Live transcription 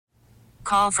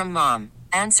Call from mom.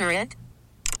 Answer it.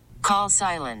 Call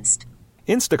silenced.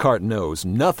 Instacart knows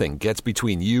nothing gets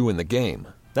between you and the game.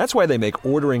 That's why they make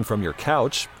ordering from your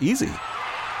couch easy.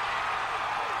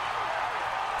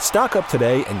 Stock up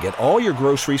today and get all your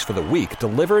groceries for the week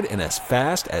delivered in as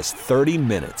fast as 30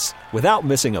 minutes without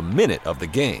missing a minute of the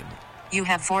game. You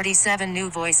have 47 new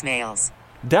voicemails.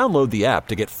 Download the app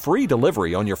to get free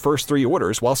delivery on your first 3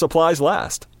 orders while supplies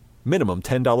last. Minimum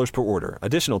 $10 per order.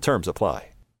 Additional terms apply.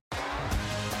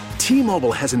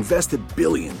 T-Mobile has invested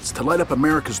billions to light up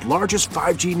America's largest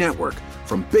 5G network,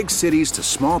 from big cities to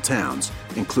small towns,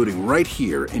 including right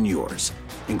here in yours.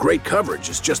 And great coverage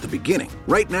is just the beginning.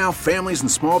 Right now, families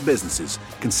and small businesses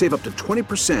can save up to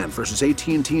 20% versus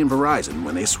AT&T and Verizon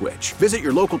when they switch. Visit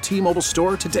your local T-Mobile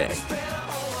store today.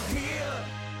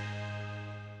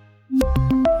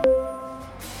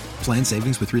 Plan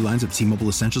savings with 3 lines of T-Mobile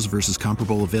Essentials versus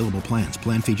comparable available plans.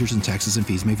 Plan features and taxes and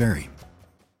fees may vary.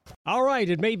 All right,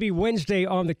 it may be Wednesday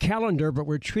on the calendar, but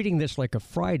we're treating this like a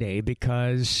Friday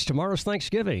because tomorrow's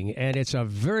Thanksgiving, and it's a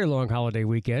very long holiday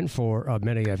weekend for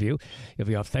many of you. You'll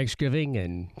be off Thanksgiving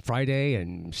and Friday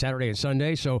and Saturday and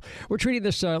Sunday, so we're treating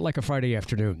this like a Friday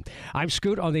afternoon. I'm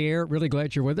Scoot on the air. Really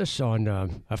glad you're with us on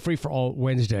a Free-for-All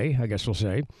Wednesday, I guess we'll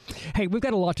say. Hey, we've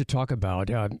got a lot to talk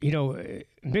about.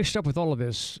 Mixed up with all of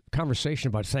this conversation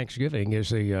about Thanksgiving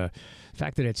is the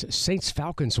fact that it's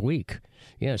Saints-Falcons week.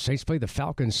 Yeah, Saints play the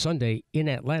Falcons Sunday in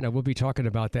Atlanta. We'll be talking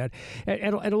about that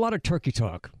and a lot of turkey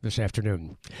talk this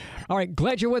afternoon. All right,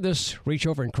 glad you're with us. Reach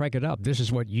over and crank it up. This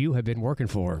is what you have been working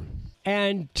for.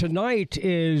 And tonight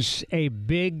is a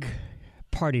big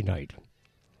party night.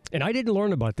 And I didn't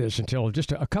learn about this until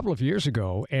just a couple of years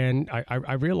ago. And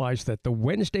I realized that the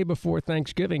Wednesday before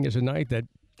Thanksgiving is a night that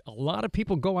a lot of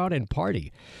people go out and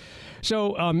party.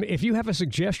 So if you have a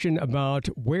suggestion about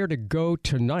where to go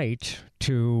tonight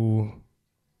to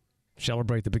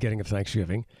celebrate the beginning of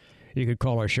Thanksgiving, you could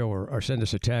call our show or send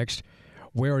us a text.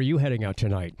 Where are you heading out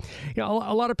tonight? You know,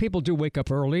 a lot of people do wake up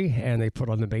early and they put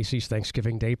on the Macy's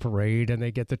Thanksgiving Day Parade and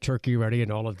they get the turkey ready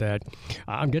and all of that.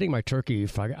 I'm getting my turkey.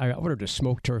 I ordered a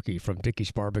smoked turkey from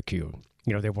Dickey's Barbecue.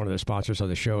 You know, they're one of the sponsors of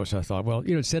the show. So I thought, well,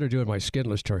 instead of doing my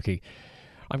skinless turkey,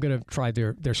 I'm going to try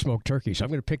their smoked turkey. So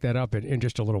I'm going to pick that up in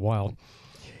just a little while.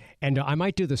 And I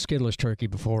might do the skinless turkey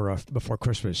before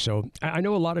Christmas. So I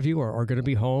know a lot of you are going to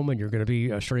be home and you're going to be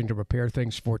starting to prepare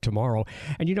things for tomorrow.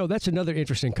 And, that's another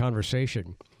interesting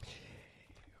conversation.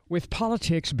 With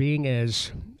politics being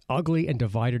as ugly and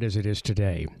divided as it is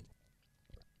today,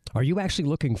 are you actually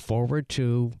looking forward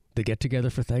to the get-together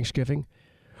for Thanksgiving?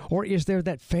 Or is there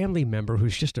that family member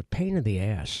who's just a pain in the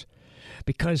ass?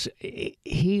 Because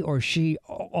he or she,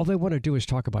 all they want to do is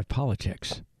talk about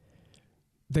politics.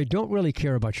 They don't really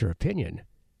care about your opinion.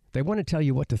 They want to tell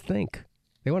you what to think.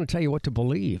 They want to tell you what to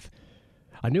believe.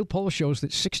 A new poll shows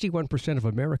that 61% of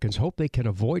Americans hope they can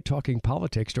avoid talking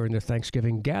politics during their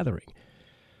Thanksgiving gathering.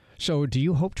 So do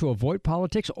you hope to avoid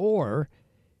politics, or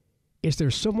is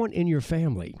there someone in your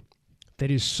family that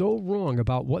is so wrong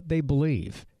about what they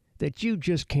believe that you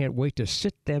just can't wait to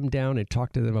sit them down and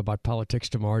talk to them about politics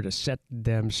tomorrow to set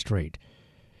them straight?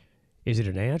 Is it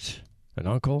an aunt, an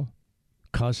uncle,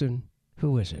 cousin?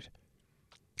 Who is it?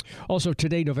 Also,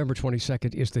 today, November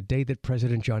 22nd, is the day that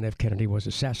President John F. Kennedy was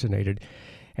assassinated.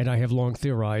 And I have long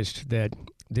theorized that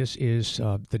this is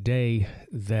the day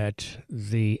that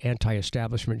the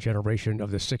anti-establishment generation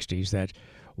of the 60s, that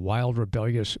wild,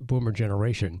 rebellious boomer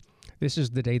generation, this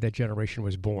is the day that generation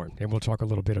was born. And we'll talk a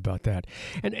little bit about that.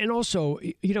 And also,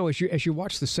 as you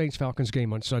watch the Saints-Falcons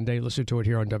game on Sunday, listen to it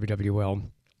here on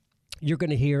WWL, you're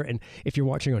going to hear, and if you're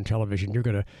watching on television, you're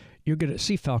going to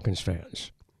see Falcons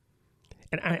fans.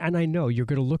 And I know you're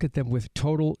going to look at them with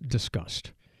total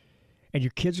disgust. And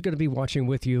your kids are going to be watching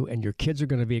with you, and your kids are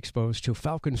going to be exposed to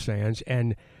Falcons fans.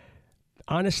 And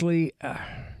honestly,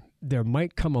 there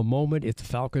might come a moment if the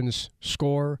Falcons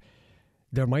score,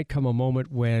 there might come a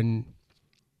moment when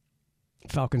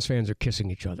Falcons fans are kissing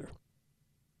each other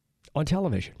on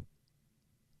television.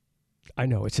 I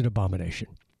know, it's an abomination.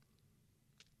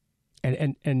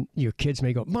 And your kids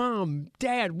may go, Mom,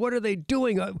 Dad, what are they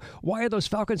doing? Why are those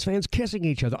Falcons fans kissing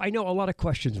each other? I know a lot of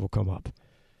questions will come up.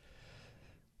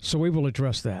 So we will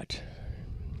address that.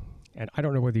 And I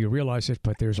don't know whether you realize it,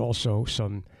 but there's also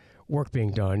some work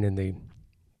being done in the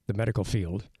medical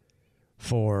field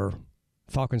for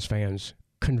Falcons fans'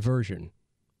 conversion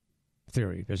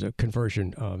theory. There's a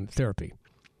conversion therapy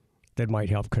that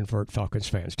might help convert Falcons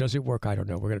fans. Does it work? I don't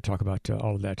know. We're going to talk about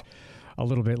all of that a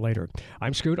little bit later.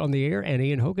 I'm Scoot on the air, and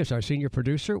Ian Hokus, our senior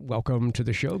producer. Welcome to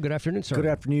the show. Good afternoon, sir. Good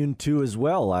afternoon, too, as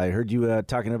well. I heard you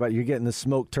talking about you're getting the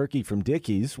smoked turkey from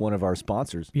Dickey's, one of our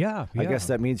sponsors. Yeah. I guess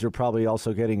that means you're probably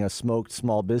also getting a smoked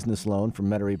small business loan from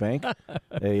Metairie Bank,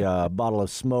 a bottle of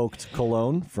smoked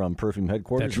cologne from Perfume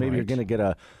Headquarters. That's Maybe right. you're going to get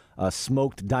a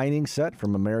smoked dining set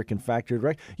from American Factory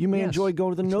Direct. You may enjoy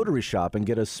going to the notary shop and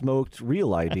get a smoked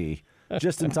real ID.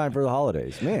 Just in time for the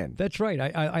holidays, man. That's right.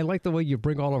 I like the way you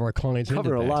bring all of our clients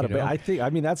Cover into a lot of it. I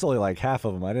mean, that's only like half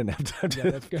of them. I didn't have time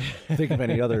to think of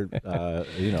any other,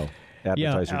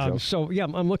 advertising shows.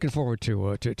 I'm looking forward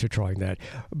to trying that.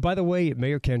 By the way,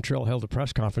 Mayor Cantrell held a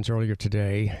press conference earlier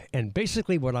today, and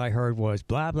basically what I heard was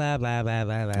blah, blah, blah, blah,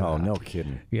 blah, blah. Oh, no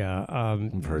kidding. Yeah.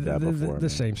 I've heard that before. The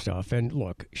same stuff. And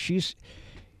look,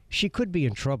 she could be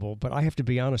in trouble, but I have to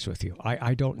be honest with you.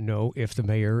 I don't know if the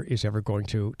mayor is ever going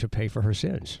to pay for her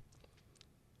sins.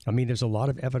 I mean, there's a lot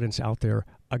of evidence out there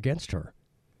against her.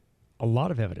 A lot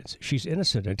of evidence. She's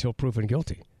innocent until proven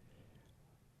guilty.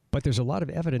 But there's a lot of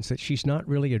evidence that she's not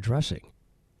really addressing.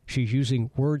 She's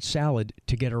using word salad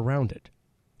to get around it.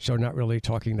 So not really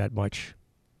talking that much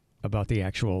about the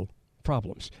actual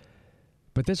problems.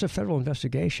 But there's a federal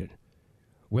investigation.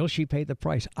 Will she pay the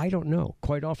price? I don't know.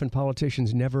 Quite often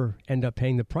politicians never end up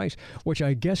paying the price, which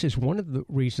I guess is one of the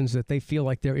reasons that they feel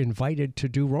like they're invited to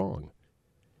do wrong.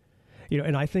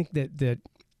 And I think that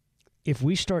if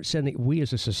we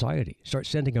as a society, start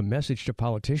sending a message to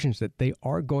politicians that they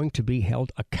are going to be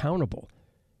held accountable,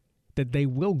 that they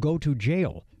will go to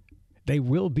jail, they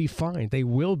will be fined, they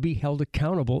will be held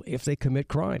accountable if they commit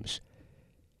crimes,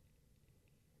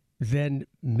 then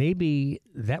maybe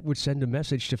that would send a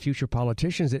message to future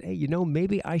politicians that, hey,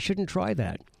 maybe I shouldn't try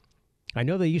that. I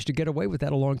know they used to get away with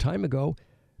that a long time ago,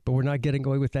 but we're not getting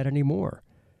away with that anymore.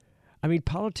 I mean,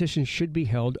 politicians should be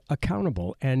held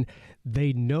accountable, and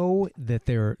they know that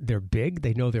they're big,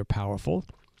 they know they're powerful,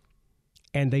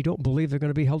 and they don't believe they're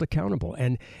going to be held accountable.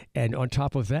 And on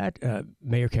top of that,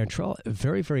 Mayor Cantrell, a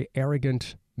very, very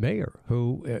arrogant mayor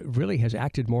who really has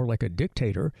acted more like a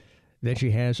dictator than she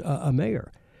has a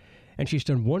mayor. And she's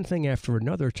done one thing after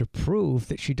another to prove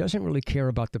that she doesn't really care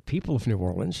about the people of New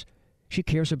Orleans. She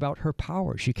cares about her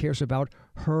power. She cares about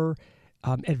her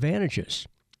advantages,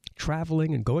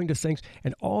 traveling and going to things.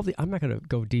 And I'm not going to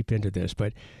go deep into this,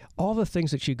 but all the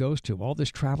things that she goes to, all this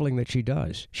traveling that she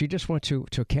does. She just went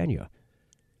to Kenya.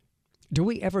 Do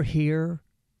we ever hear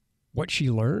what she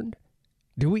learned?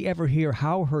 Do we ever hear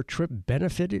how her trip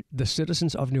benefited the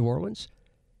citizens of New Orleans?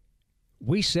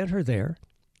 We sent her there.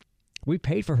 We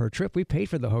paid for her trip. We paid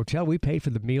for the hotel. We paid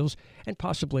for the meals and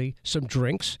possibly some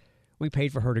drinks. We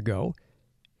paid for her to go.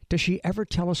 Does she ever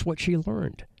tell us what she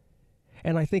learned?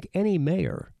 And I think any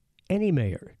mayor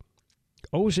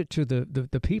owes it to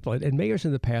the people. And mayors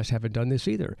in the past haven't done this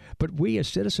either. But we as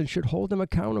citizens should hold them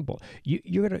accountable.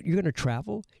 You're gonna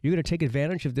travel. You're gonna take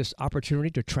advantage of this opportunity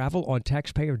to travel on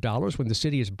taxpayer dollars when the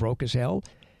city is broke as hell.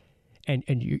 And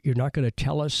you're not going to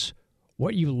tell us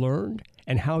what you learned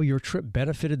and how your trip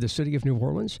benefited the city of New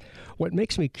Orleans. What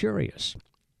makes me curious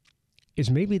is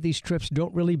maybe these trips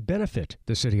don't really benefit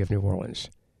the city of New Orleans.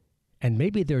 And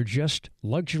maybe they're just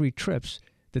luxury trips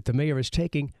that the mayor is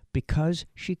taking because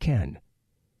she can.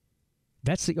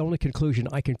 That's the only conclusion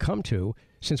I can come to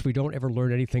since we don't ever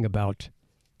learn anything about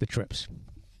the trips.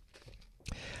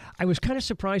 I was kind of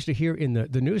surprised to hear in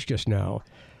the news just now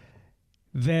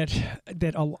that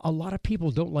a lot of people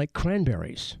don't like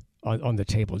cranberries on the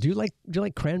table. Do you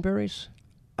like cranberries?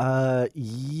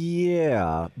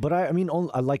 Yeah, but I mean,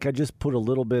 I just put a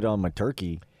little bit on my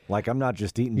turkey. Like I'm not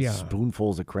just eating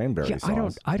spoonfuls of cranberry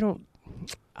sauce. I don't.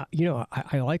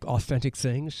 I like authentic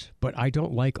things, but I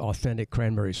don't like authentic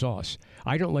cranberry sauce.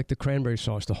 I don't like the cranberry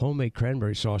sauce, the homemade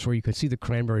cranberry sauce where you can see the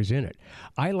cranberries in it.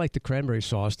 I like the cranberry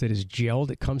sauce that is gelled,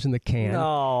 that comes in the can,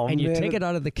 you take it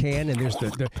out of the can, and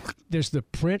there's the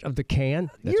print of the can.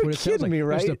 That's You're what it sounds kidding like. me,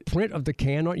 right? There's the print of the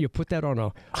can on. You put that on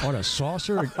a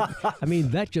saucer. I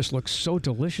mean, that just looks so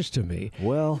delicious to me.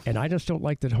 Well, and I just don't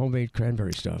like that homemade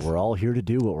cranberry stuff. We're all here to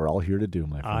do what we're all here to do,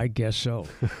 my friend. I guess so.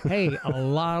 Hey, a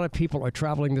lot of people are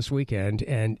traveling this weekend,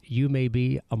 and you may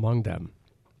be among them.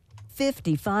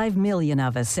 55 million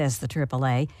of us, says the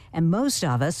AAA, and most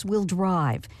of us will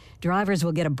drive. Drivers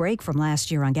will get a break from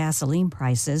last year on gasoline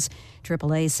prices.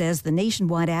 AAA says the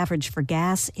nationwide average for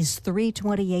gas is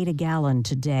 $3.28 a gallon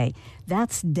today.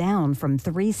 That's down from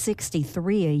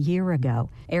 $3.63 a year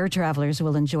ago. Air travelers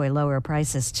will enjoy lower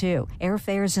prices, too.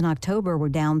 Airfares in October were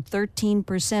down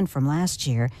 13% from last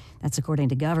year. That's according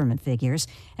to government figures.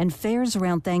 And fares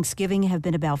around Thanksgiving have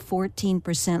been about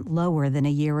 14% lower than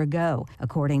a year ago,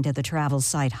 according to the travel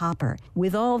site Hopper.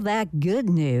 With all that good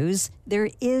news, there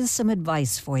is some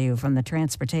advice for you from the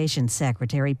Transportation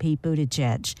Secretary, Pete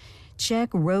Buttigieg. Check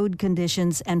road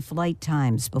conditions and flight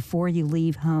times before you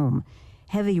leave home.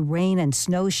 Heavy rain and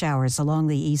snow showers along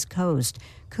the East Coast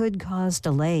could cause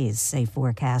delays, say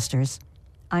forecasters.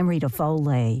 I'm Rita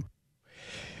Foley.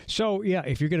 So, yeah,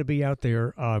 if you're going to be out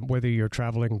there, whether you're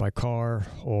traveling by car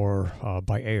or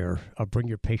by air, bring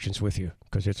your patients with you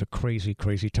because it's a crazy,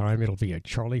 crazy time. It'll be a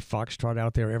Charlie Foxtrot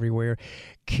out there everywhere.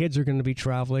 Kids are going to be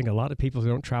traveling. A lot of people who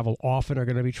don't travel often are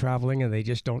going to be traveling, and they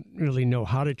just don't really know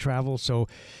how to travel. So,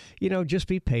 just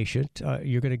be patient.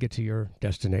 You're going to get to your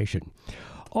destination.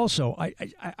 Also,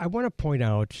 I want to point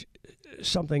out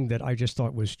something that I just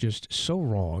thought was just so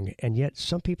wrong, and yet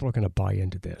some people are going to buy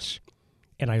into this.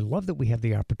 And I love that we have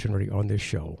the opportunity on this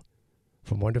show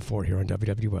from 1 to 4 here on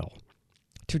WWL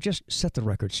to just set the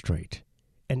record straight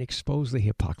and expose the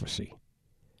hypocrisy.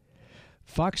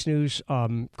 Fox News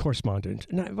correspondent,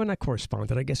 not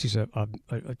correspondent, I guess he's a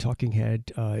talking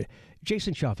head,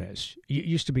 Jason Chaffetz,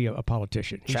 used to be a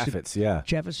politician. Chaffetz, yeah.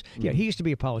 Chaffetz, yeah, he used to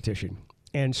be a politician.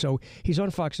 And so he's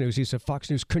on Fox News. He's a Fox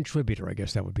News contributor, I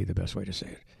guess that would be the best way to say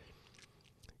it.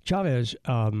 Chavez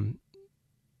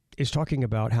is talking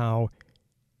about how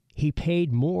he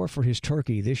paid more for his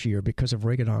turkey this year because of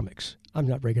Reaganomics.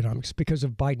 Not Reaganomics, because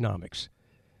of Bidenomics.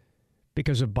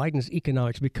 Because of Biden's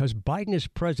economics. Because Biden is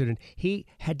president, he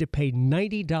had to pay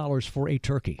 $90 for a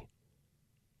turkey.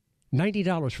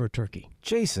 $90 for a turkey.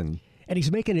 Jason. And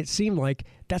he's making it seem like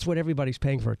that's what everybody's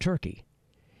paying for a turkey.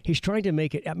 He's trying to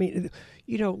make it,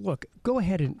 look, go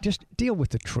ahead and just deal with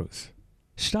the truth.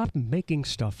 Stop making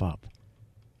stuff up.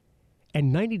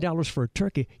 And $90 for a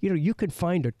turkey, you can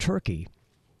find a turkey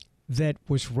that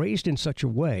was raised in such a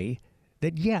way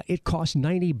that, yeah, it costs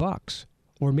 $90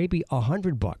 or maybe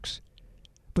 $100.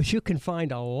 But you can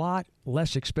find a lot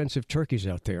less expensive turkeys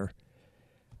out there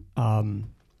by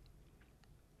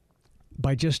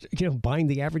just, buying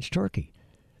the average turkey.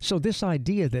 So this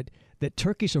idea that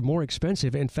turkeys are more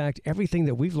expensive, in fact, everything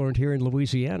that we've learned here in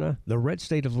Louisiana, the red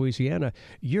state of Louisiana,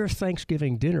 your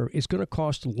Thanksgiving dinner is going to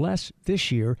cost less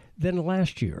this year than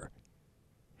last year.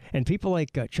 And people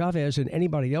like Chavez and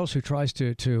anybody else who tries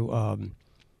to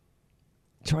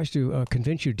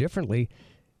convince you differently,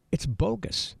 it's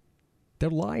bogus. They're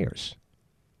liars.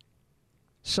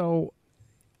 So,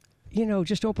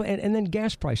 just open. And then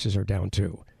gas prices are down,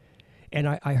 too. And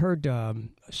I heard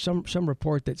some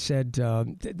report that said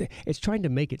it's trying to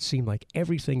make it seem like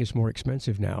everything is more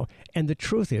expensive now. And the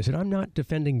truth is, and I'm not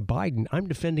defending Biden, I'm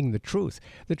defending the truth.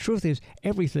 The truth is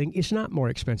everything is not more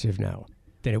expensive now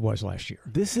than it was last year.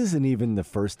 This isn't even the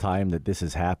first time that this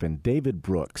has happened. David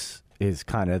Brooks is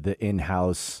kind of the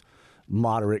in-house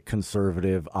moderate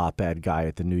conservative op-ed guy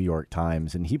at the New York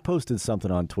Times. And he posted something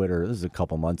on Twitter. This is a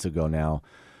couple months ago now.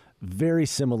 Very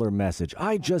similar message.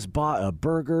 I just bought a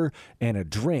burger and a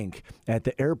drink at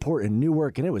the airport in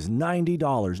Newark, and it was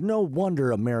 $90. No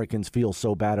wonder Americans feel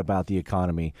so bad about the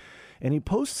economy. And he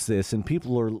posts this, and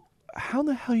people are, how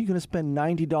the hell are you going to spend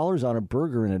 $90 on a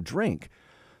burger and a drink?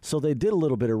 So they did a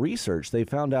little bit of research. They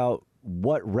found out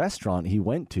what restaurant he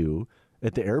went to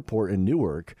at the airport in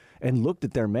Newark and looked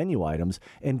at their menu items.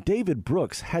 And David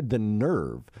Brooks had the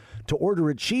nerve to order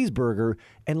a cheeseburger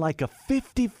and like a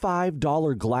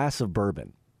 $55 glass of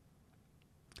bourbon.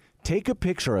 Take a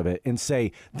picture of it and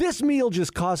say, this meal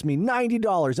just cost me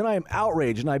 $90 and I am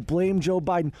outraged and I blame Joe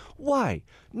Biden. Why?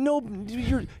 No,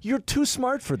 you're too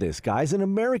smart for this, guys, and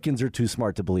Americans are too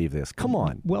smart to believe this. Come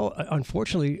on. Well,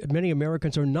 unfortunately, many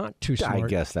Americans are not too smart. I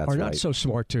guess that's right. Are not so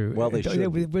smart to. Well, they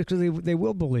should. Because they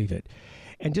will believe it.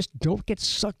 And just don't get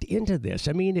sucked into this.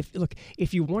 I mean,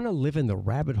 if you want to live in the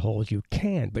rabbit holes, you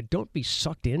can, but don't be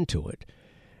sucked into it.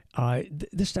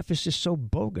 This stuff is just so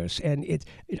bogus. And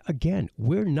again,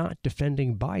 we're not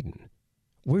defending Biden.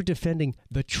 We're defending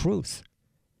the truth.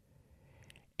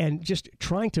 And just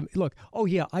trying to look, oh,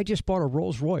 yeah, I just bought a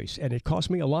Rolls Royce and it cost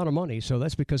me a lot of money. So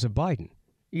that's because of Biden.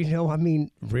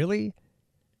 Really?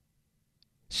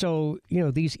 So,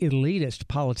 these elitist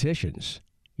politicians,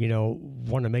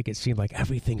 want to make it seem like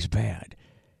everything's bad.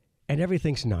 And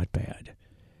everything's not bad.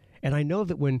 And I know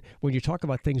that when you talk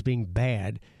about things being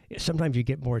bad, sometimes you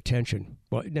get more attention.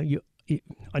 Well,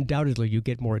 undoubtedly you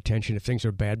get more attention if things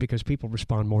are bad because people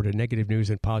respond more to negative news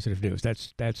than positive news.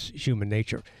 That's human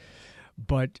nature.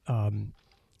 But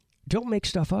don't make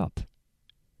stuff up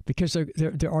because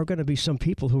there are going to be some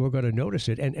people who are going to notice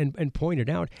it and point it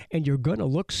out, and you're going to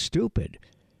look stupid.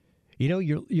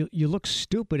 You look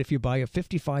stupid if you buy a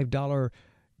 $55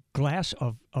 glass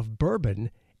of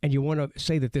bourbon and you want to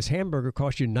say that this hamburger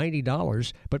cost you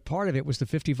 $90, but part of it was the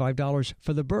 $55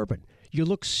 for the bourbon. You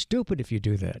look stupid if you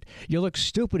do that. You look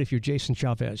stupid if you're Jason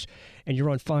Chavez and you're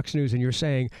on Fox News and you're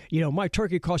saying, my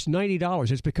turkey costs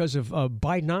 $90. It's because of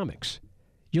Bidenomics.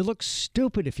 You look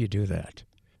stupid if you do that.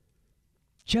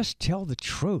 Just tell the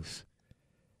truth.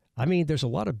 I mean, there's a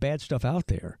lot of bad stuff out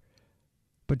there,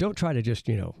 but don't try to just,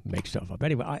 make stuff up.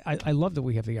 Anyway, I love that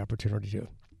we have the opportunity to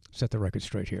set the record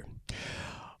straight here.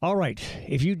 All right.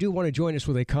 If you do want to join us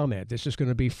with a comment, this is going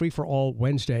to be Free for All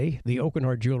Wednesday. The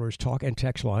Oakenheart Jewelers talk and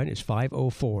text line is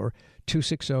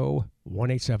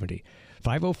 504-260-1870.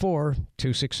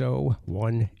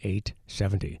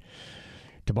 504-260-1870.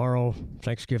 Tomorrow,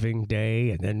 Thanksgiving Day,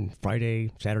 and then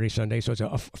Friday, Saturday, Sunday. So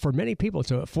for many people,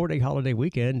 it's a 4-day holiday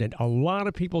weekend, and a lot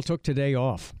of people took today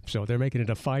off. So they're making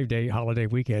it a 5-day holiday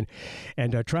weekend.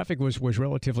 And traffic was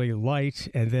relatively light,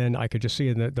 and then I could just see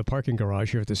in the parking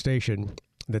garage here at the station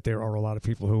that there are a lot of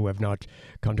people who have not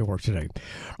come to work today.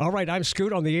 All right, I'm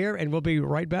Scoot on the air, and we'll be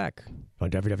right back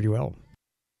on WWL.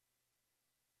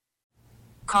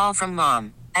 Call from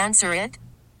mom. Answer it.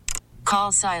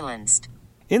 Call silenced.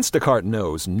 Instacart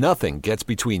knows nothing gets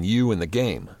between you and the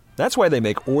game. That's why they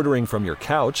make ordering from your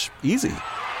couch easy.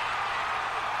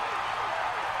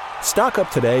 Stock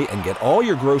up today and get all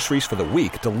your groceries for the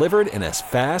week delivered in as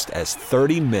fast as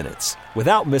 30 minutes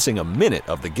without missing a minute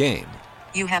of the game.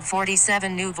 You have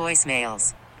 47 new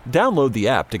voicemails. Download the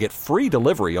app to get free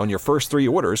delivery on your first 3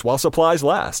 orders while supplies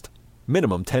last.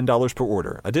 Minimum $10 per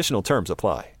order. Additional terms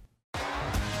apply.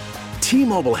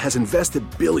 T-Mobile has invested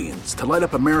billions to light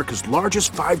up America's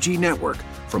largest 5G network,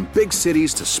 from big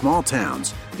cities to small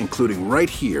towns, including right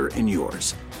here in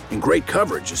yours. And great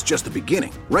coverage is just the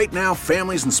beginning. Right now,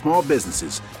 families and small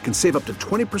businesses can save up to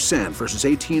 20% versus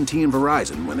AT&T and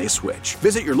Verizon when they switch.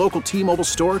 Visit your local T-Mobile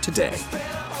store today.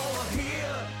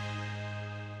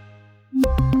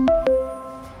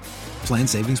 Plan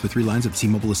savings with 3 lines of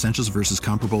T-Mobile Essentials versus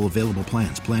comparable available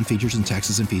plans. Plan features and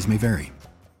taxes and fees may vary.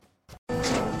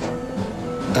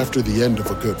 After the end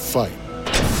of a good fight,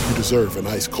 you deserve an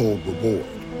ice-cold reward.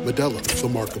 Modelo is the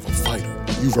mark of a fighter.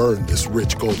 You've earned this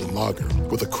rich golden lager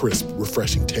with a crisp,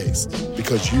 refreshing taste.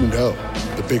 Because you know,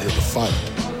 the bigger the fight,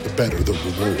 the better the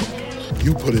reward.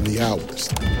 You put in the hours,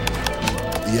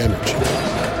 the energy,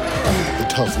 the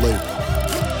tough labor.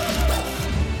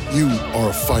 You are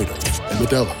a fighter, and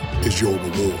Modelo is your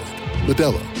reward.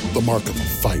 Modelo, the mark of a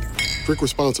fighter. Drink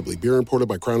responsibly. Beer imported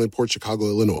by Crown Imports, Chicago,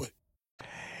 Illinois.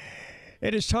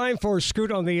 It is time for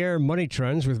Scoot on the Air Money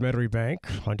Trends with Metairie Bank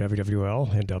on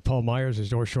WWL. And Paul Myers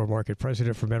is North Shore Market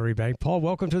President for Metairie Bank. Paul,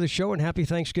 welcome to the show and happy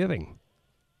Thanksgiving.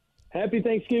 Happy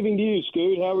Thanksgiving to you,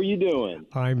 Scoot. How are you doing?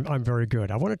 I'm very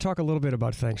good. I want to talk a little bit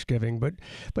about Thanksgiving, but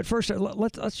first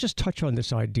let's just touch on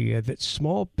this idea that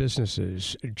small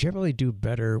businesses generally do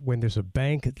better when there's a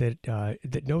bank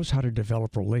that knows how to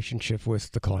develop relationship with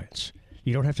the clients.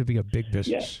 You don't have to be a big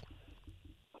business. Yeah.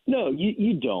 No,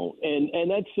 you don't,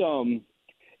 and that's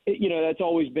that's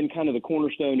always been kind of the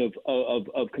cornerstone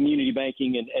of community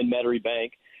banking and Metairie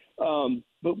Bank. But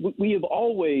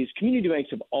community banks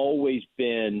have always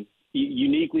been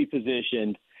uniquely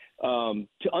positioned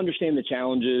to understand the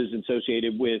challenges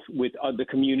associated with the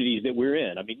communities that we're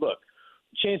in. I mean, look,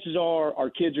 chances are our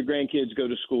kids or grandkids go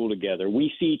to school together.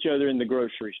 We see each other in the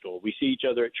grocery store. We see each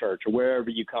other at church or wherever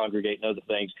you congregate and other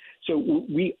things. So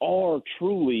we are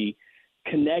truly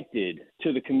connected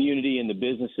to the community and the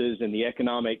businesses and the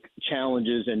economic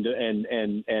challenges and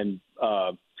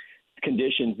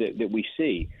conditions that we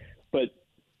see. But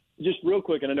just real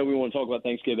quick, and I know we want to talk about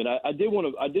Thanksgiving. I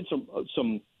did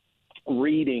some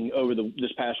reading over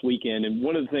this past weekend, and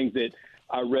one of the things that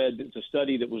I read, it's a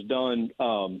study that was done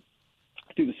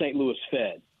through the St. Louis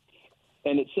Fed,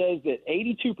 and it says that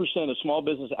 82% of small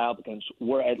business applicants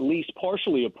were at least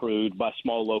partially approved by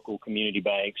small local community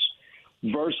banks,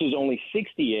 versus only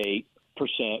 68%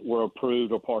 were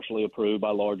approved or partially approved by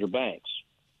larger banks.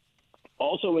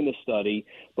 Also in this study,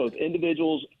 both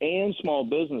individuals and small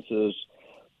businesses,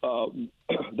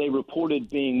 they reported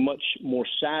being much more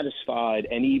satisfied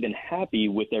and even happy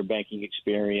with their banking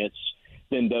experience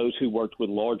than those who worked with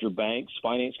larger banks,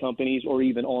 finance companies, or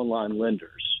even online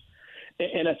lenders.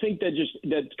 And I think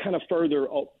that kind of further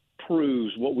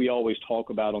proves what we always talk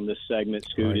about on this segment,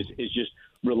 Scoot, right, is just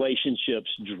relationships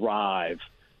drive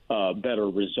better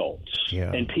results.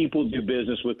 Yeah. And people do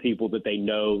business with people that they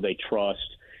know, they trust,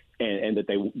 and that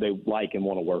they like and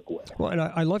want to work with. Well, and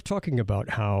I love talking about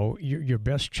how your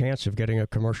best chance of getting a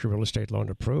commercial real estate loan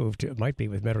approved might be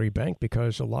with Metairie Bank,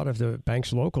 because a lot of the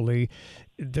banks locally,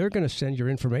 they're going to send your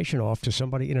information off to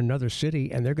somebody in another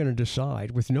city, and they're going to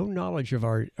decide, with no knowledge of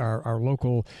our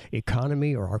local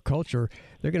economy or our culture,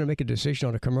 they're going to make a decision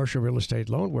on a commercial real estate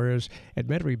loan, whereas at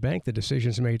Metairie Bank, the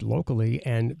decision's made locally,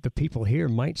 and the people here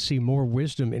might see more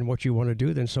wisdom in what you want to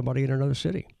do than somebody in another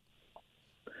city.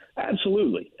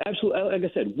 Absolutely. Like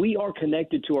I said, we are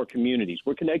connected to our communities.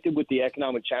 We're connected with the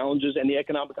economic challenges and the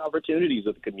economic opportunities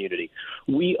of the community.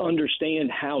 We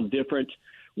understand how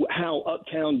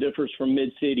Uptown differs from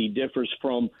Mid-City, differs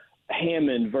from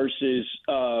Hammond versus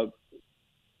Pearl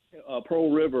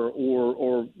River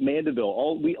or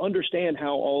Mandeville. We understand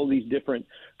how all these different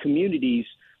communities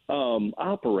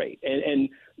operate. And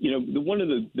one of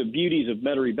the beauties of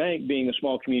Metairie Bank being a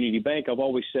small community bank, I've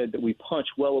always said that we punch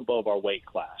well above our weight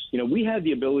class. We have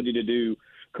the ability to do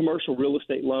commercial real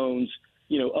estate loans,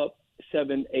 up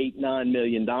 $7, $8, $9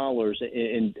 million.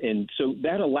 And so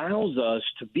that allows us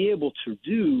to be able to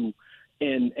do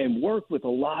and work with a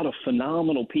lot of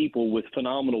phenomenal people with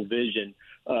phenomenal vision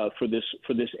for this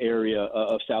area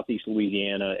of Southeast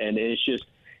Louisiana. And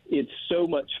it's so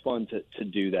much fun to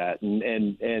do that.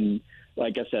 And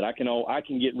like I said, I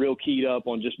can get real keyed up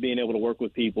on just being able to work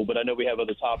with people, but I know we have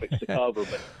other topics to cover.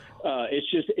 But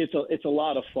it's a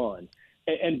lot of fun.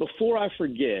 And before I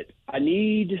forget, I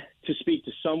need to speak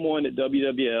to someone at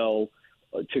WWL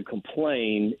to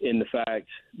complain in the fact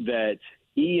that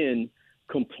Ian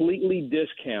completely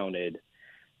discounted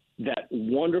that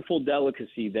wonderful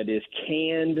delicacy that is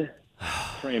canned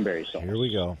cranberry sauce. Here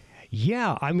we go.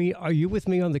 Yeah, I mean, are you with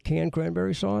me on the canned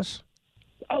cranberry sauce?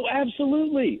 Oh,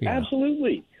 absolutely, yeah.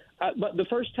 Absolutely. But the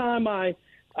first time I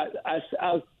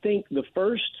think the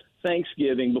first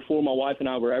Thanksgiving before my wife and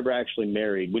I were ever actually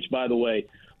married, which, by the way,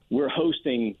 we're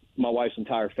hosting my wife's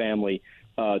entire family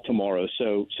tomorrow.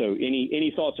 So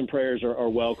any thoughts and prayers are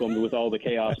welcomed with all the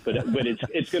chaos. But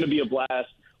it's going to be a blast.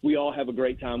 We all have a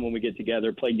great time when we get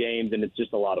together, play games, and it's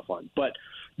just a lot of fun. But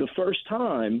the first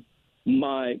time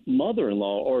my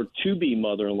mother-in-law or to-be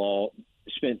mother-in-law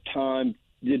spent time,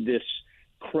 did this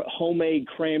homemade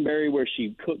cranberry where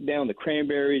she cooked down the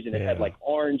cranberries and it had like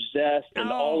orange zest and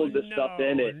all of the stuff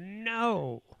in it.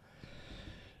 No.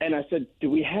 And I said, do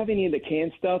we have any of the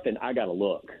canned stuff? And I got to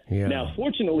look. Yeah. Now,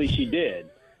 fortunately, she did.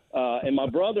 And my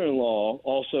brother-in-law,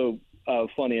 also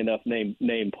funny enough,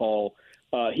 named Paul,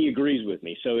 he agrees with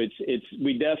me. So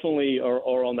we definitely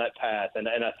are on that path. And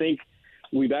I think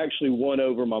we've actually won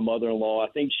over my mother-in-law. I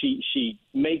think she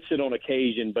makes it on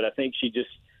occasion, but I think she just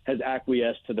has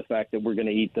acquiesced to the fact that we're going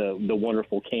to eat the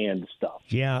wonderful canned stuff.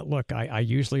 Yeah, look, I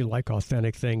usually like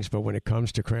authentic things, but when it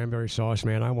comes to cranberry sauce,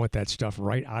 man, I want that stuff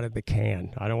right out of the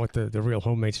can. I don't want the real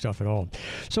homemade stuff at all.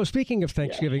 So speaking of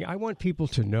Thanksgiving, I want people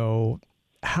to know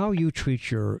how you treat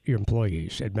your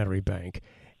employees at Metairie Bank,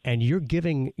 and you're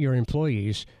giving your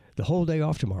employees the whole day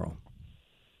off tomorrow.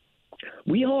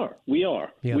 We are.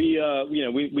 Yeah.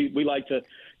 We like to,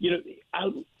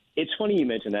 it's funny you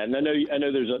mentioned that, and I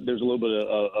know there's a little bit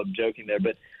of joking there,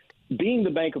 but being the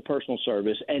bank of personal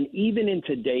service, and even in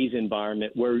today's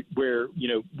environment where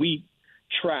we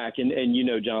track,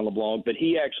 and John LeBlanc, but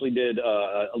he actually did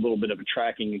a little bit of a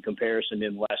tracking and comparison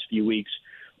in the last few weeks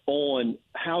on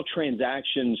how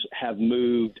transactions have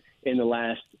moved in the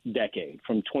last decade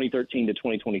from 2013 to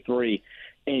 2023,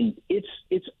 and it's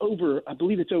over. I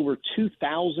believe it's over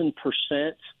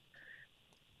 2,000%.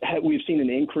 We've seen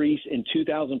an increase in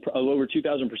over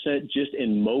 2,000% just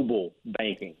in mobile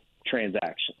banking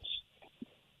transactions.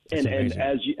 And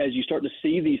as you start to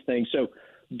see these things, so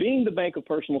being the bank of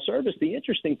personal service, the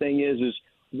interesting thing is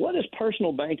what does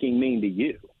personal banking mean to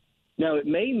you? Now, it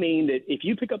may mean that if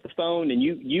you pick up the phone and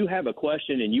you have a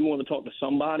question and you want to talk to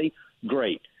somebody,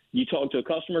 great. You talk to a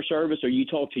customer service, or you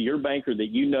talk to your banker that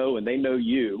you know and they know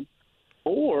you,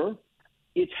 or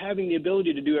it's having the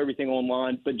ability to do everything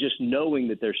online, but just knowing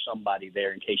that there's somebody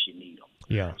there in case you need them.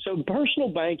 Yeah. So personal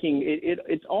banking,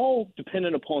 it's all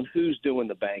dependent upon who's doing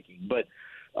the banking. But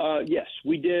yes,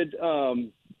 we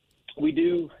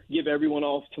do give everyone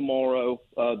off tomorrow,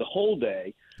 the whole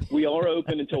day. We are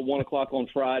open until 1 o'clock on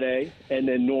Friday, and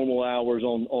then normal hours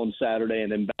on Saturday, and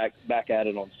then back at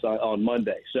it on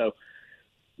Monday. So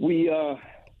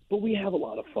but we have a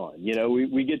lot of fun.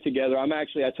 We get together. I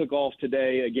took off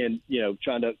today again,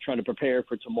 trying to prepare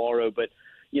for tomorrow. But,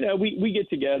 we get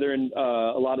together, and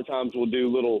a lot of times we'll do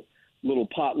little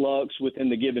potlucks within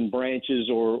the given branches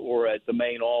or at the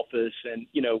main office. And,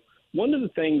 one of the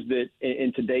things that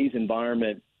in today's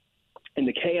environment and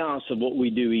the chaos of what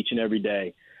we do each and every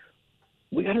day,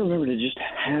 we got to remember to just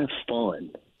have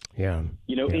fun. Yeah.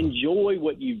 Enjoy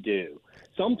what you do.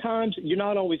 Sometimes you're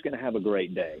not always going to have a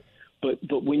great day, but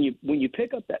when you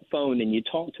pick up that phone and you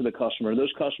talk to the customer,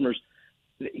 those customers,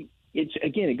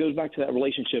 it goes back to that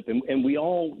relationship, and we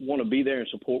all want to be there and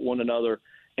support one another,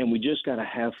 and we just got to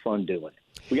have fun doing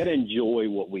it. We got to enjoy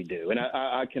what we do, and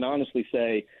I can honestly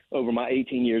say, over my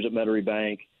 18 years at Metairie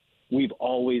Bank, we've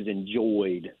always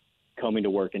enjoyed coming to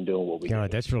work and doing what we do. Yeah,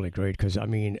 that's really great because I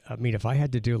mean, if I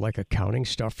had to do like accounting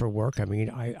stuff for work, I mean,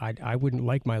 I wouldn't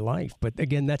like my life. But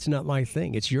again, that's not my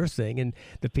thing. It's your thing, and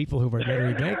the people who are at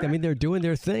Metairie Bank, I mean, they're doing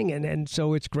their thing, and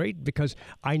so it's great because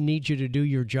I need you to do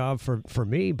your job for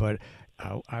me, but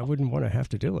I wouldn't want to have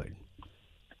to do it.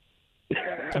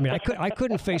 I mean, I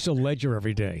couldn't face a ledger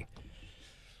every day.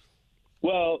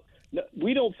 Well,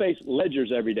 we don't face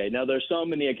ledgers every day. Now, there's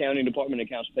some in the accounting department,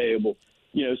 accounts payable.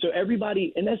 So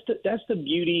everybody, and that's the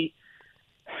beauty.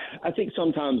 I think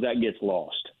sometimes that gets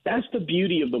lost. That's the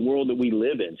beauty of the world that we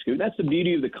live in, Scoot. That's the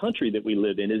beauty of the country that we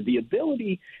live in, is the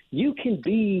ability. You can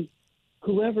be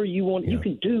whoever you want. Yeah. You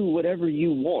can do whatever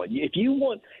you want. If you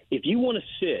want to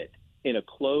sit in a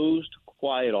closed,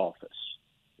 quiet office,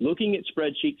 looking at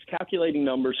spreadsheets, calculating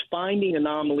numbers, finding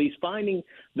anomalies, finding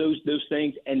those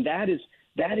things, and that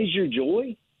is your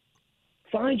joy.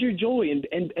 Find your joy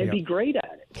and be great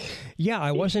at it. Yeah,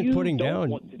 I wasn't putting down.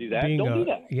 Want to do that, don't do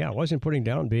that. Yeah, I wasn't putting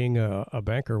down being a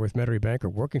banker with Metairie Bank or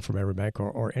working for Metairie Bank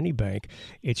or any bank.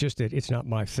 It's just that it's not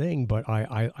my thing. But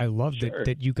I love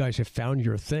that you guys have found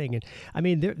your thing. And I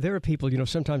mean, there are people.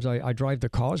 Sometimes I drive the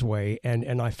Causeway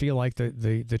and I feel like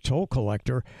the toll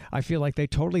collector. I feel like they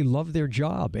totally love their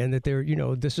job and that they're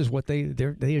this is what they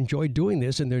enjoy doing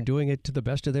this and they're doing it to the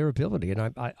best of their ability.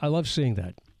 And I love seeing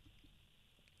that.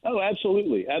 Oh,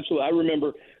 absolutely. Absolutely. I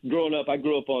remember growing up, I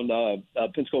grew up on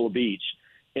Pensacola Beach.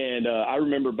 And I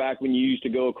remember back when you used to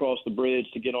go across the bridge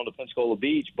to get onto Pensacola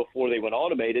Beach before they went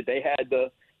automated, they had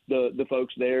the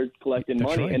folks there collecting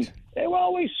money. Right. And they were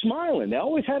always smiling. They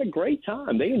always had a great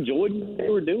time. They enjoyed what they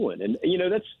were doing. And,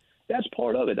 that's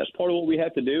part of it. That's part of what we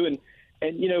have to do. And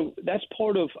that's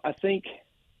part of, I think,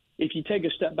 if you take a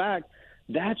step back,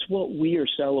 that's what we are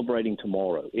celebrating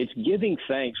tomorrow. It's giving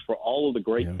thanks for all of the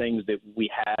great things that we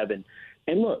have. And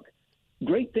look,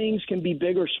 great things can be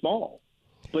big or small,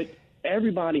 but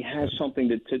everybody has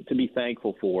something to be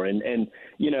thankful for. And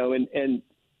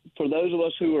for those of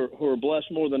us who are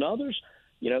blessed more than others,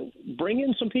 bring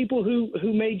in some people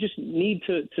who may just need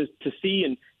to see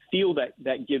and feel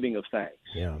that giving of thanks.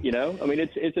 Yeah. I mean,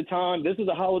 it's a time, this is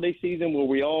a holiday season where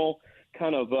we all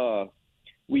kind of,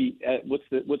 what's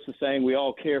the saying? We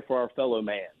all care for our fellow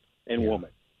man and woman.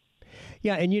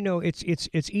 Yeah, and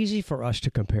it's easy for us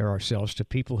to compare ourselves to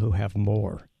people who have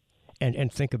more, and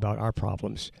think about our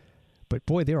problems. But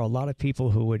boy, there are a lot of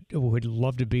people who would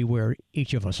love to be where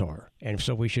each of us are, and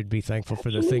so we should be thankful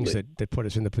for the things that put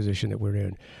us in the position that we're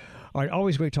in. All right,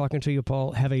 always great talking to you,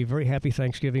 Paul. Have a very happy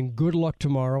Thanksgiving. Good luck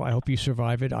tomorrow. I hope you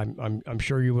survive it. I'm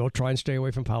sure you will. Try and stay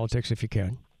away from politics if you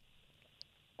can.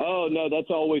 Oh no,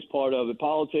 that's always part of it.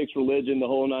 Politics, religion, the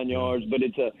whole nine yards. But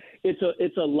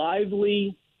it's a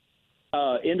lively,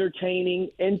 entertaining,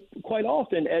 and quite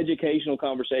often educational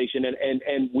conversation.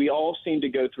 And we all seem to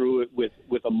go through it with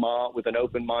an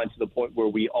open mind to the point where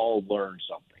we all learn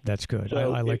something. That's good.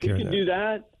 So I like hearing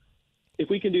that. If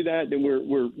we can do that, then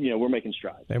we're making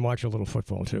strides. And watch a little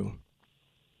football too.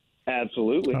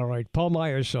 Absolutely. All right. Paul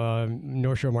Myers,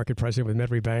 North Shore Market President with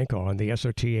Metairie Bank on the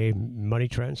SOTA Money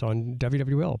Trends on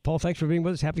WWL. Paul, thanks for being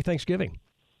with us. Happy Thanksgiving.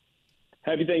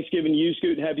 Happy Thanksgiving to you,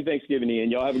 Scoot, and happy Thanksgiving, Ian.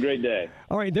 Y'all have a great day.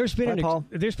 All right, there's been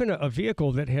a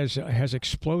vehicle that has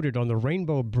exploded on the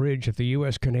Rainbow Bridge at the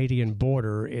U.S.-Canadian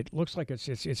border. It looks like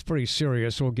it's pretty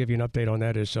serious. We'll give you an update on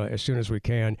that as soon as we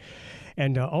can.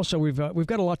 And also, we've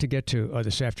got a lot to get to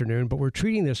this afternoon, but we're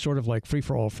treating this sort of like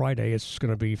Free-for-All Friday. It's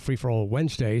going to be Free-for-All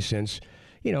Wednesday since,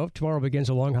 tomorrow begins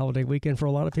a long holiday weekend for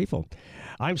a lot of people.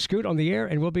 I'm Scoot on the air,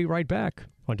 and we'll be right back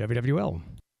on WWL.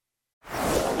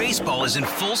 Baseball is in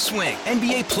full swing.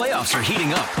 NBA playoffs are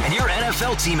heating up, and your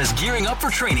NFL team is gearing up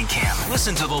for training camp.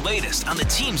 Listen to the latest on the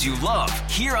teams you love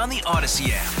here on the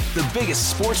Odyssey app. The biggest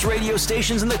sports radio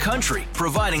stations in the country,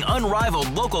 providing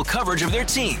unrivaled local coverage of their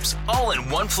teams, all in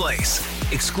one place.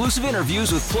 Exclusive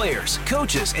interviews with players,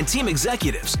 coaches, and team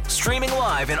executives, streaming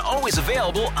live and always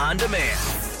available on demand.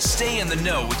 Stay in the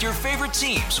know with your favorite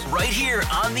teams right here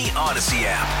on the Odyssey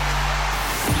app.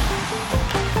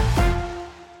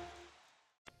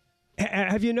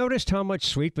 Have you noticed how much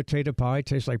sweet potato pie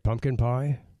tastes like pumpkin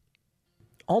pie?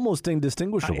 Almost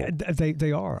indistinguishable.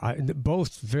 They are.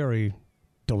 Both very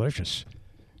delicious.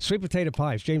 Sweet potato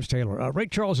pies. James Taylor. Ray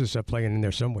Charles is playing in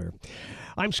there somewhere.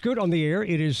 I'm Scoot on the air.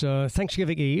 It is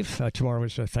Thanksgiving Eve. Tomorrow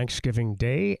is Thanksgiving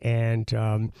Day, and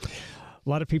a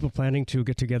lot of people planning to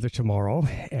get together tomorrow,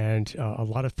 and a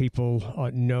lot of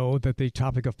people know that the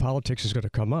topic of politics is going to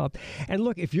come up. And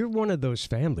look, if you're one of those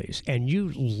families and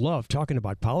you love talking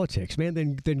about politics, man,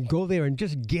 then go there and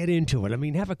just get into it. I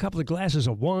mean, have a couple of glasses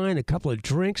of wine, a couple of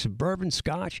drinks, bourbon,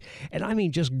 scotch, and I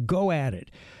mean, just go at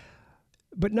it.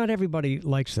 But not everybody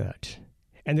likes that.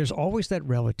 And there's always that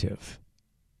relative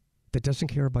that doesn't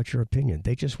care about your opinion.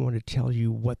 They just want to tell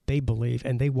you what they believe,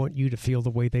 and they want you to feel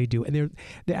the way they do. And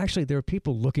there are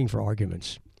people looking for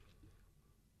arguments.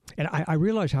 And I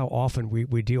realize how often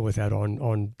we deal with that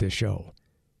on this show.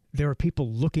 There are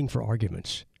people looking for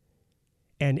arguments.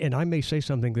 And I may say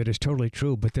something that is totally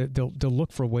true, but they'll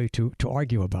look for a way to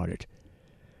argue about it.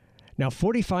 Now,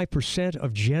 45%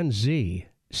 of Gen Z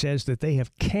says that they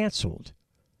have canceled,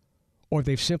 or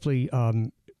they've simply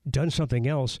done something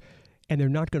else, and they're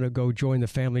not going to go join the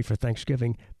family for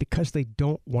Thanksgiving because they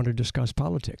don't want to discuss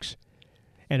politics.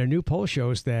 And a new poll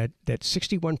shows that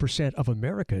 61% of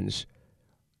Americans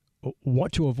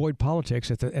want to avoid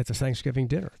politics at the Thanksgiving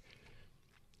dinner.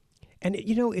 And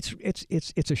you know, it's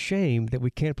a shame that we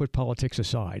can't put politics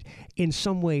aside. In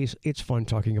some ways, it's fun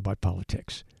talking about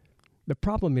politics. The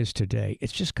problem is today,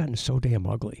 it's just gotten so damn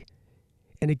ugly.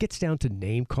 And it gets down to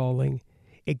name calling.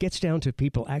 It gets down to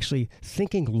people actually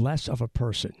thinking less of a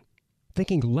person,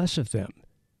 thinking less of them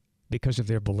because of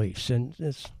their beliefs. And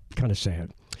it's kind of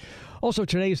sad. Also,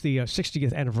 today is the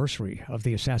 60th anniversary of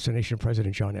the assassination of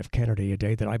President John F. Kennedy, a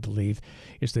day that I believe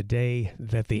is the day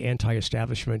that the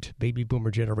anti-establishment baby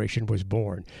boomer generation was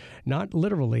born. Not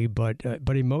literally, but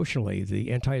emotionally.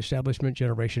 The anti-establishment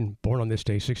generation born on this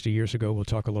day 60 years ago. We'll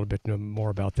talk a little bit more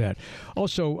about that.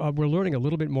 Also, we're learning a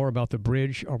little bit more about the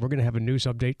bridge. We're going to have a news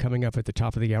update coming up at the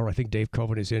top of the hour. I think Dave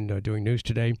Coven is in doing news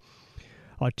today.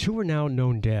 Two are now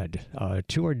known dead.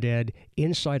 Two are dead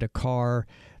inside a car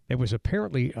that was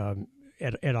apparently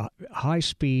at a high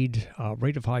speed,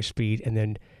 rate of high speed,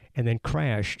 and then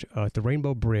crashed at the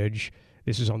Rainbow Bridge.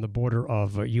 This is on the border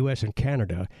of U.S. and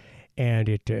Canada, and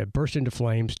it burst into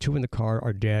flames. Two in the car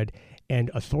are dead,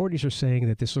 and authorities are saying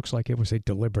that this looks like it was a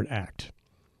deliberate act.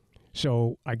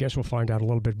 So I guess we'll find out a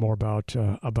little bit more about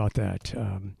that.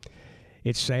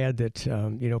 It's sad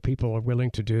that people are willing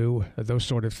to do those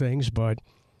sort of things, but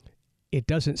it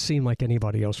doesn't seem like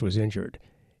anybody else was injured.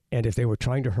 And if they were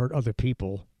trying to hurt other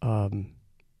people,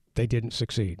 they didn't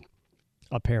succeed,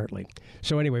 apparently.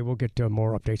 So anyway, we'll get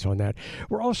more updates on that.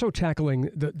 We're also tackling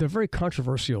the very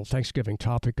controversial Thanksgiving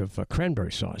topic of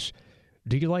cranberry sauce.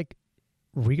 Do you like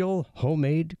real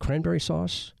homemade cranberry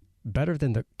sauce better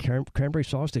than the cranberry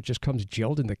sauce that just comes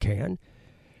gelled in the can?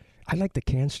 I like the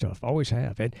canned stuff, always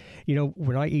have. And,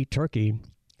 when I eat turkey,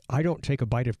 I don't take a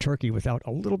bite of turkey without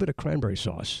a little bit of cranberry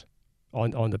sauce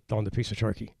on the piece of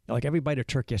turkey. Like every bite of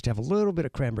turkey has to have a little bit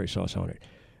of cranberry sauce on it.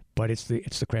 But it's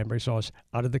the cranberry sauce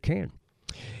out of the can.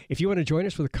 If you want to join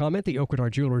us with a comment, the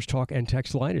Oakwood Jewelers talk and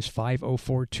text line is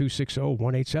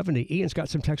 504-260-1870. Ian's got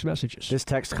some text messages. This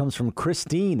text comes from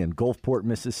Christine in Gulfport,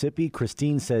 Mississippi.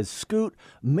 Christine says, Scoot,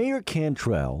 Mayor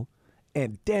Cantrell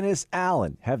and Dennis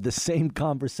Allen have the same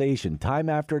conversation time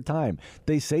after time.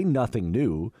 They say nothing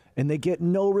new, and they get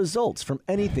no results from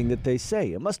anything that they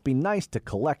say. It must be nice to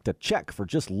collect a check for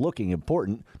just looking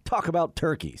important. Talk about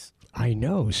turkeys. I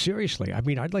know, seriously. I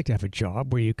mean, I'd like to have a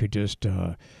job where you could just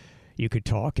you could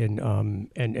talk and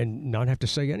not have to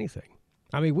say anything.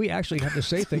 I mean, we actually have to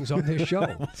say things on this show.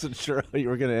 I wasn't sure how you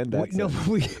were going to end that.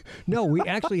 We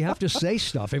actually have to say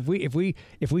stuff.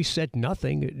 If we said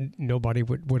nothing, nobody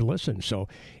would listen. So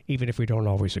even if we don't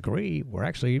always agree, we're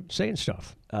actually saying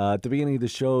stuff. At the beginning of the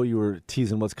show, you were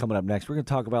teasing what's coming up next. We're going to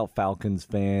talk about Falcons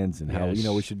fans and how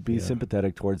we should be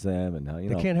sympathetic towards them and how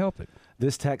they can't help it.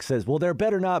 This text says, "Well, there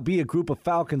better not be a group of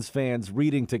Falcons fans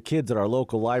reading to kids at our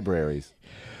local libraries."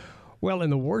 Well,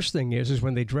 and the worst thing is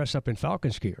when they dress up in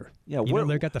Falcons gear. Yeah,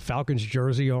 they got the Falcons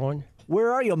jersey on.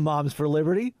 Where are you, Moms for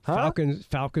Liberty? Huh?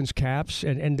 Falcons caps,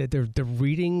 and they're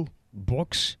reading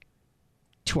books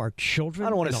to our children.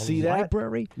 I don't want to see that.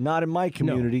 Library? Not in my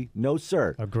community. No,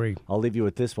 sir. Agreed. I'll leave you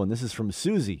with this one. This is from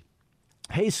Susie.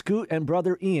 Hey, Scoot and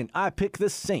brother Ian, I pick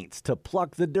the Saints to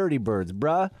pluck the Dirty Birds,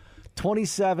 bruh.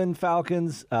 27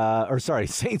 Falcons,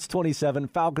 Saints 27,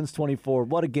 Falcons 24.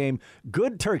 What a game.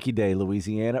 Good Turkey Day,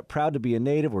 Louisiana. Proud to be a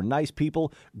native. We're nice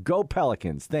people. Go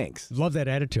Pelicans. Thanks. Love that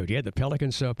attitude. Yeah, the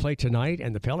Pelicans play tonight,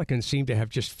 and the Pelicans seem to have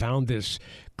just found this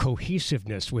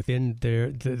cohesiveness within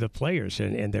the players,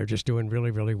 and they're just doing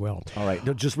really, really well. All right.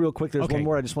 Just real quick, there's one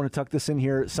more. I just want to tuck this in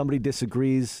here. Somebody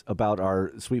disagrees about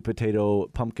our sweet potato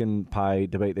pumpkin pie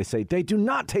debate. They say, they do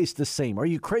not taste the same. Are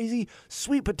you crazy?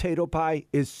 Sweet potato pie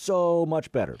is so so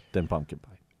much better than pumpkin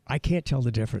pie. I can't tell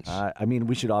the difference. I mean,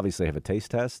 we should obviously have a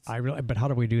taste test. But how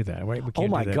do we do that? We can't oh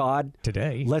my do that God!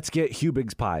 Today, let's get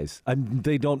Hubig's pies.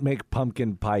 They don't make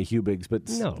pumpkin pie Hubig's, but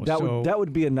that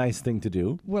would be a nice thing to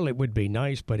do. Well, it would be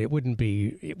nice, but it wouldn't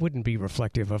be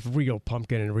reflective of real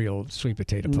pumpkin and real sweet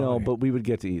potato pie. No, but we would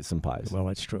get to eat some pies. Well,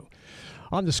 that's true.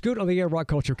 On the Scoot on the Air Rock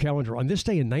Culture calendar, on this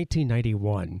day in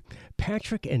 1991,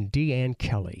 Patrick and Deanne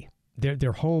Kelly,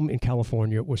 their home in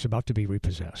California was about to be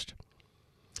repossessed.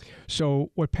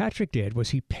 So what Patrick did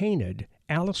was he painted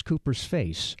Alice Cooper's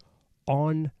face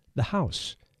on the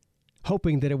house,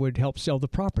 hoping that it would help sell the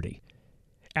property.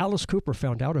 Alice Cooper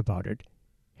found out about it.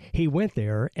 He went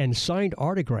there and signed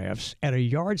autographs at a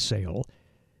yard sale.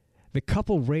 The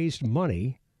couple raised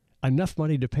money, enough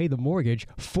money to pay the mortgage.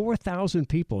 4,000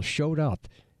 people showed up,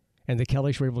 and the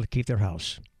Kellys were able to keep their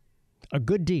house. A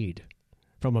good deed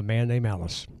from a man named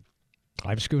Alice.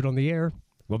 I'm Scoot on the Air.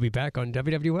 We'll be back on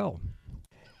WWL.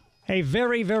 A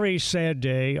very, very sad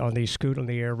day on the Scoot on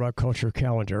the Air Rock Culture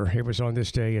calendar. It was on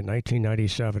this day in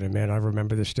 1997, and man, I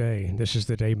remember this day. This is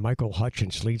the day Michael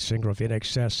Hutchence, lead singer of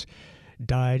INXS,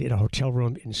 died in a hotel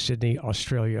room in Sydney,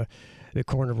 Australia. The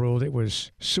coroner ruled it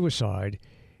was suicide.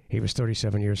 He was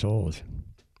 37 years old.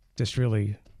 Just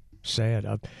really sad.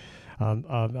 A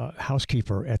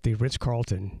housekeeper at the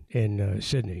Ritz-Carlton in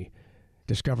Sydney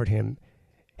discovered him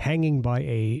hanging by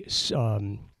a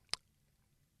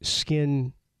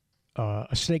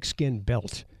snakeskin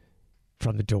belt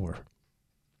from the door.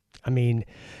 I mean,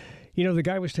 the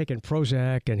guy was taking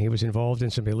Prozac and he was involved in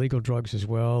some illegal drugs as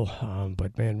well.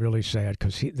 But man, really sad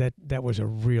because that was a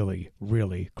really,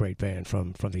 really great band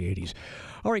from the 80s.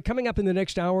 All right, coming up in the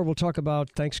next hour, we'll talk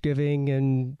about Thanksgiving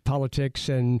and politics,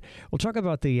 and we'll talk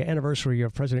about the anniversary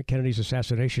of President Kennedy's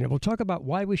assassination, and we'll talk about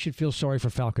why we should feel sorry for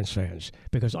Falcons fans,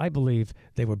 because I believe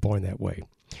they were born that way.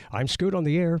 I'm Scoot on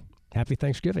the Air. Happy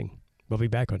Thanksgiving. We'll be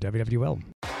back on WWL.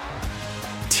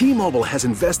 T-Mobile has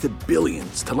invested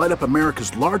billions to light up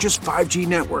America's largest 5G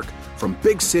network, from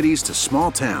big cities to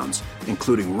small towns,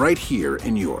 including right here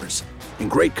in yours. And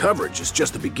great coverage is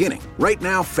just the beginning. Right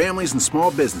now, families and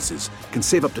small businesses can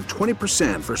save up to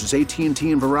 20% versus AT&T and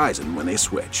Verizon when they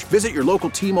switch. Visit your local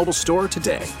T-Mobile store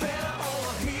today.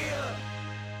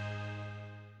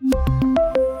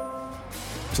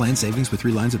 Plan savings with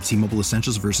 3 lines of T-Mobile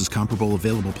Essentials versus comparable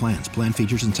available plans. Plan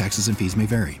features and taxes and fees may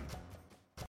vary.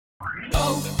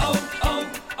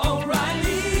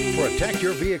 Protect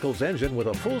your vehicle's engine with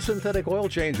a full synthetic oil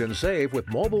change and save with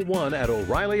Mobil 1 at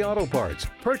O'Reilly Auto Parts.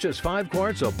 Purchase 5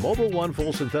 quarts of Mobil 1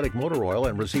 full synthetic motor oil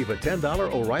and receive a $10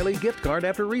 O'Reilly gift card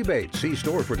after rebate. See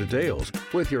store for details.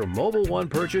 With your Mobil 1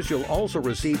 purchase, you'll also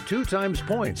receive 2 times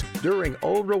points during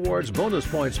O Rewards Bonus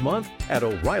Points Month at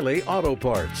O'Reilly Auto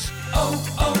Parts.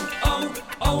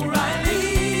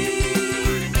 O'Reilly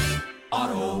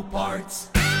Auto Parts.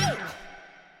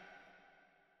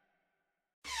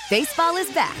 Baseball is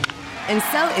back, and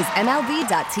so is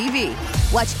MLB.tv.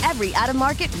 Watch every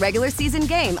out-of-market, regular season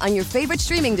game on your favorite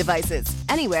streaming devices,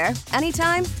 anywhere,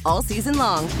 anytime, all season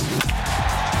long.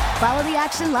 Follow the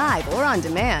action live or on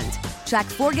demand. Track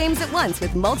 4 games at once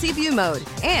with multi-view mode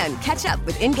and catch up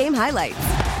with in-game highlights.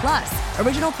 Plus,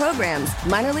 original programs,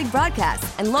 minor league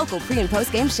broadcasts, and local pre- and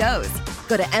post-game shows.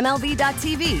 Go to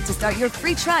MLB.tv to start your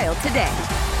free trial today.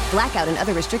 Blackout and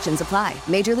other restrictions apply.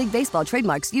 Major League Baseball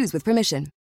trademarks used with permission.